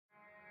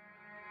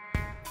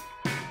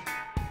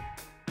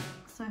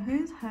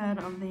who's heard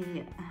of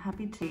the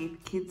Happi Teeth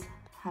Kids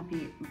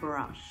Happi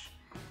Brush?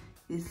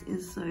 This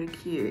is so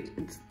cute.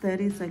 It's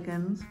 30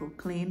 seconds for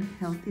clean,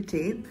 healthy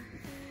teeth.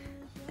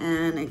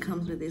 And it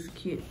comes with this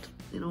cute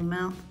little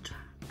mouth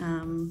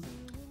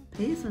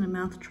piece and a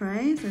mouth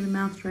tray. So the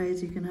mouth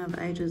trays, you can have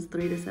ages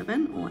 3 to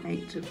 7 or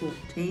 8 to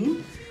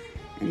 14.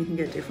 And you can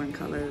get different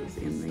colors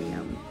in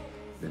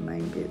the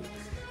main bit.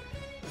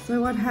 So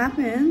what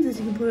happens is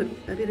you can put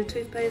a bit of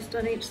toothpaste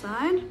on each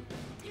side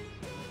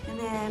and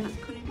then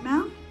put it in your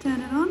mouth,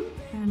 turn it on,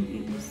 and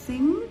it will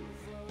sing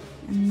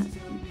and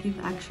give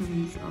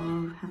actions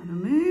of how to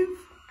move.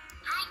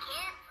 Hi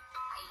kids,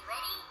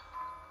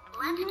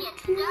 are you ready?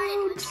 Let's get started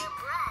with your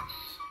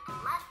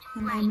brush.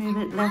 And they move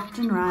it left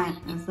and right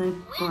as they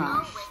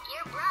brush.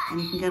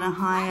 And you can get a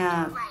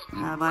higher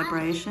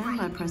vibration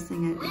by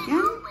pressing it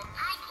again.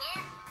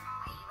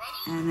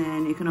 And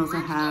then you can also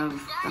have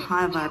the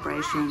higher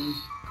vibration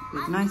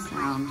with no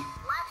sound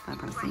by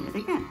pressing it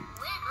again.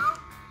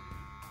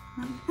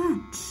 Like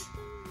that.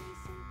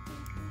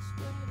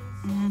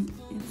 And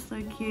it's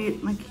so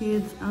cute. My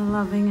kids are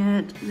loving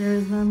it. There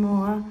is no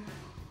more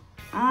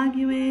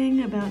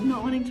arguing about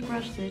not wanting to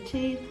brush their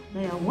teeth.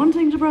 They are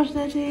wanting to brush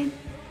their teeth.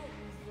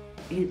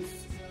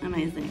 It's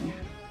amazing.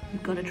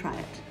 You've got to try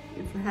it.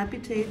 It's the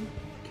Happi Teeth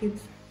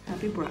Kids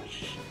Happi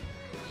Brush.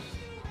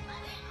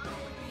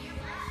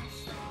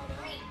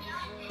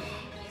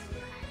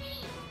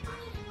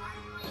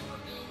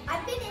 I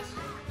finished.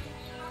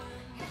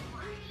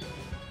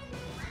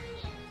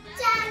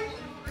 Done.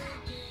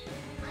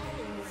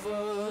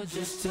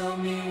 Just tell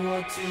me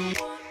what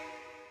to